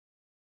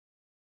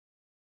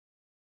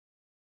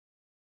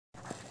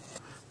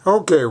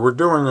Okay, we're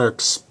doing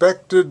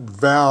expected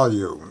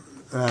value,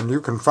 and you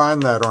can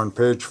find that on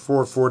page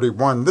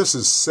 441. This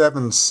is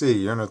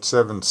 7C, Unit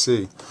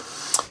 7C.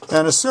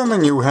 And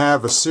assuming you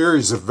have a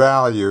series of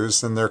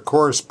values and their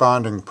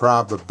corresponding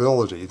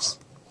probabilities,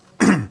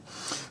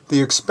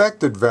 the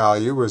expected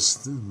value is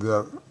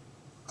the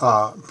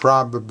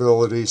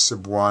probability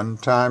sub 1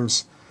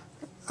 times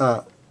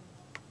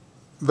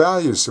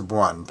value sub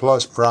 1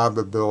 plus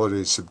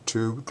probability sub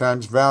 2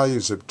 times value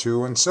sub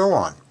 2, and so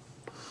on.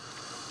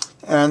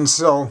 And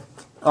so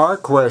our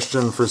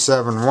question for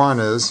 7.1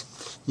 is,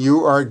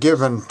 you are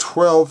given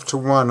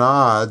 12-to-1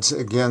 odds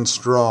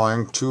against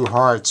drawing 2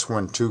 hearts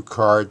when 2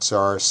 cards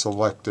are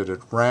selected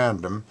at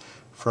random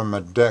from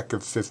a deck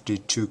of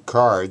 52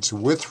 cards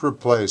with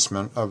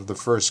replacement of the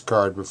first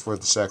card before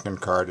the second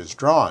card is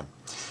drawn.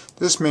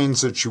 This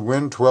means that you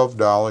win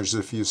 $12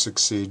 if you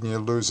succeed and you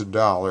lose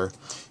 $1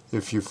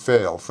 if you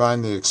fail.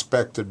 Find the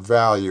expected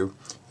value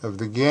of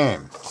the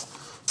game.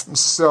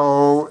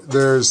 So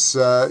there's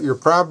your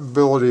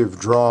probability of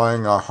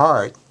drawing a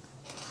heart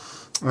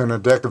in a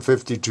deck of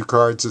 52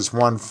 cards is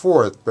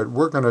 1/4, but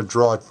we're going to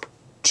draw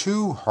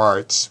 2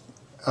 hearts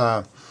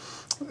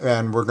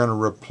and we're going to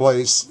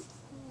replace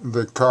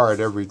the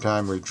card every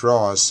time we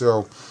draw.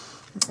 So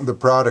the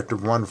product of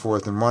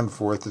 1/4 and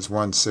 1/4 is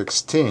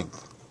 1/16.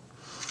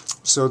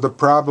 So the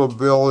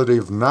probability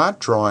of not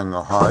drawing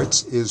a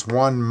hearts is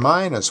 1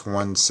 minus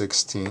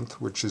 1/16,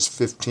 which is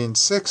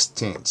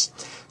 15/16.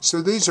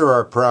 So these are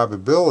our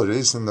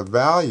probabilities, and the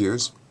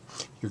values.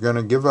 You're going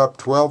to give up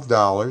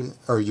 $12,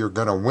 or you're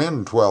going to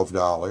win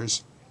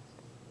 $12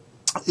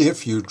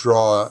 if you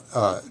draw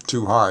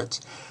 2 hearts.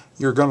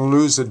 You're going to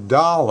lose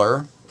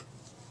 $1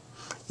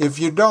 if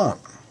you don't.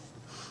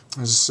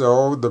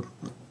 So the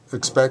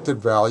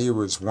expected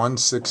value is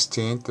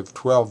 1/16 of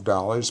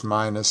 $12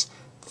 minus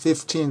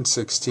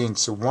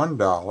 15/16 of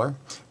 $1.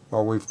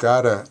 Well, we've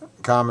got a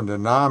common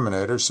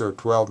denominator, so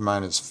 12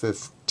 minus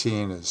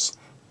 15 is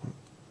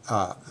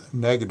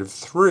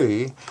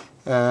 -3,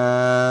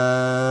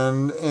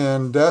 and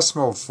in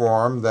decimal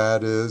form,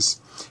 that is,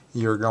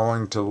 you're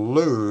going to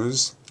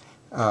lose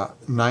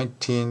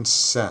 19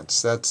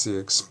 cents. That's the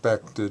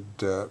expected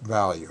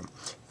value,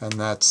 and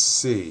that's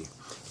C.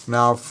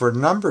 Now for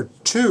number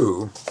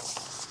 2,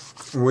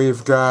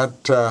 we've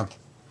got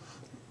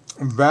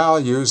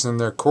values and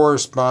their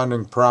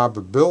corresponding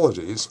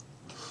probabilities,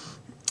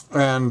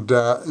 and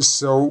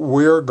so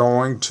we're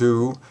going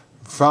to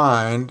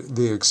find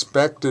the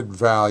expected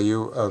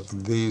value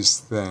of these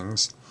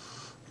things,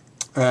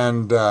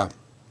 and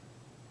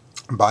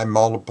by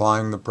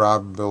multiplying the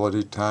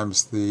probability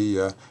times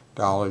the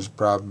dollars,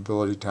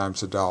 probability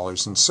times the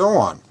dollars, and so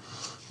on.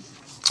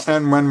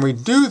 And when we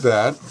do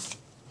that,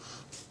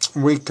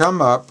 we come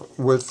up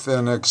with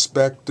an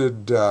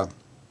expected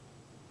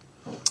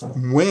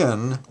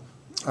win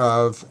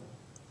of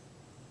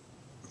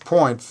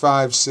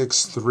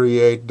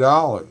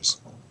 $0.5638.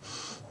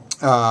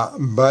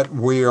 But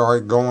we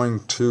are going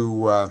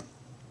to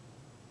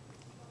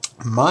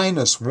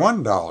minus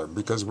 $1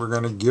 because we're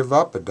going to give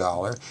up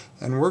 $1,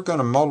 and we're going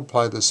to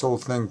multiply this whole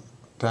thing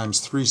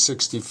times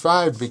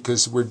 365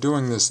 because we're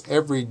doing this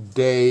every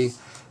day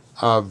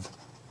of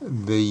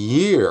the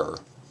year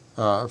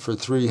for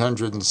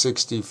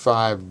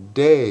 365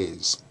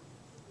 days.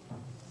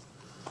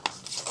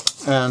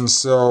 And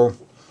so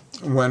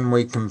when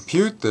we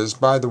compute this,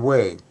 by the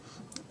way,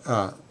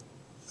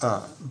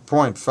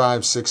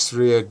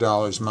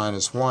 $0.5638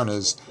 minus 1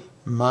 is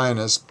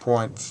minus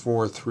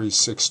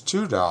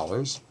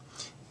 $0.4362,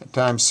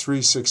 times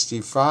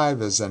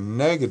 365 is a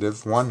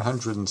negative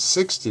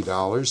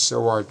 $160,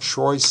 so our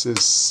choice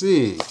is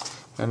C.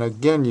 And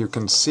again, you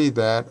can see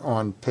that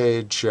on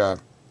page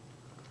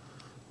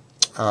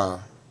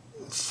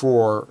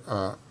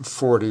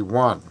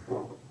 441.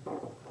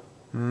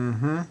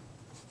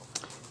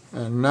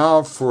 And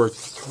now for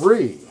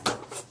 3.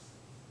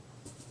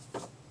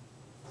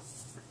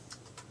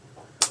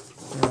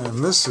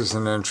 And this is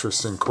an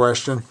interesting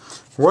question.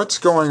 What's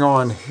going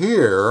on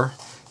here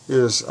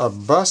is a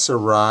bus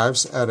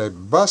arrives at a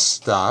bus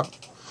stop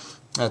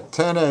at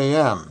 10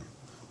 a.m.,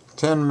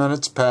 10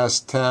 minutes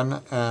past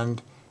 10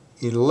 and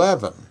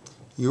 11.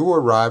 You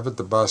arrive at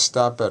the bus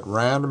stop at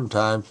random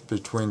times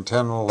between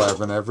 10 and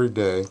 11 every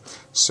day,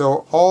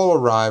 so all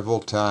arrival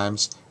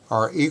times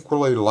are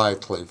equally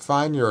likely.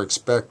 Find your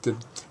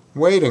expected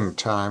waiting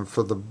time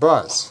for the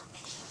bus.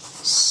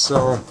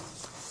 So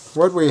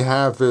what we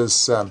have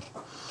is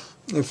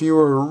if you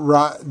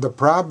the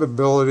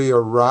probability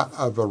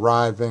of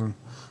arriving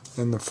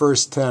in the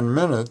first 10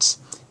 minutes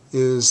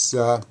is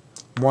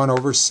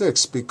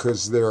 1/6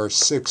 because there are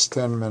 6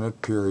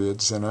 10-minute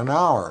periods in an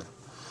hour.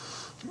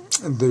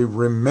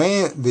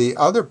 The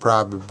other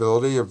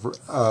probability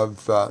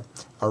of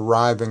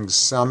arriving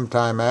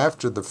sometime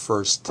after the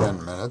first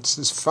 10 minutes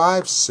is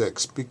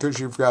 5/6 because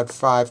you've got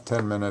 5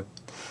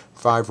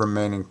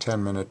 remaining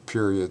 10-minute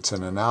periods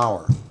in an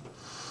hour.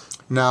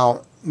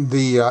 Now,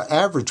 the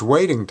average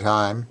waiting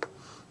time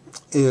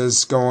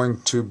is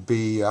going to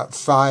be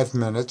 5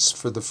 minutes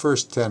for the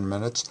first 10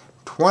 minutes,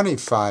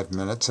 25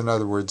 minutes, in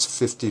other words,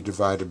 50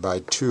 divided by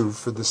 2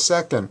 for the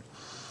second,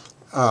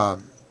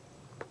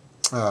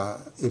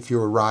 if you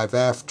arrive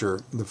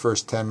after the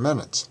first 10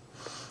 minutes.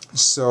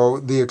 So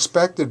the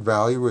expected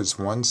value is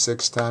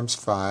 1/6 times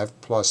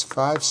 5 plus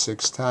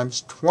 5/6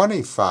 times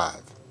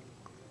 25.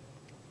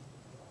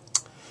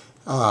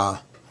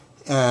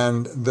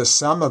 And the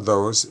sum of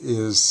those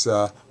is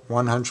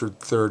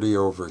 130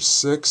 over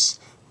 6,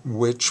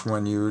 which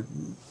when you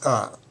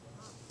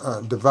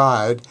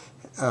divide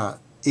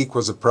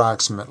equals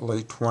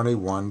approximately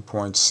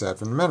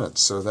 21.7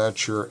 minutes. So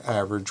that's your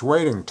average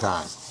waiting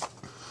time.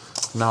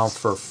 Now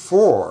for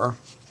 4,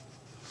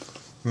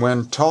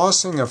 when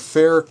tossing a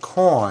fair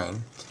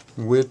coin,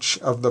 which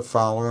of the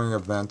following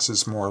events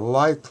is more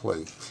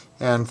likely?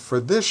 And for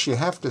this, you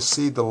have to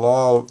see the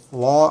law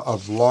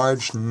of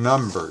large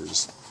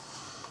numbers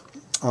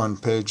on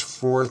page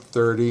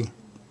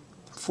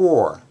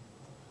 434.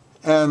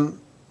 And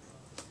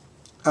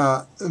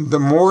the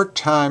more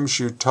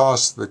times you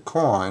toss the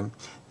coin,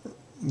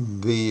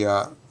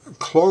 the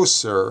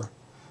closer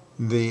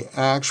the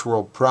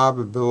actual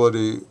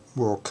probability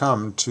will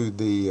come to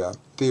the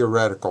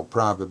theoretical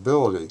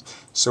probability.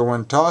 So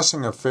when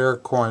tossing a fair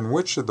coin,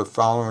 which of the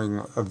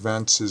following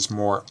events is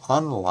more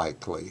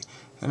unlikely?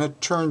 And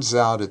it turns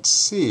out it's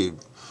C,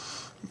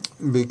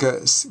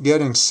 because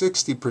getting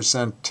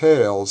 60%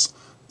 tails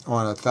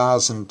on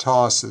 1,000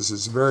 tosses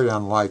is very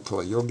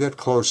unlikely. You'll get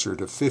closer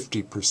to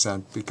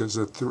 50% because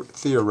the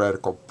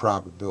theoretical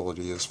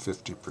probability is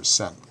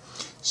 50%.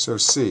 So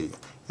C.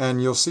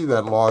 And you'll see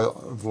that law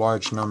of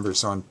large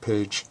numbers on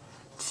page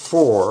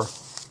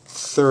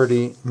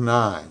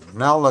 439.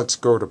 Now let's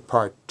go to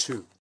part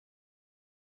 2.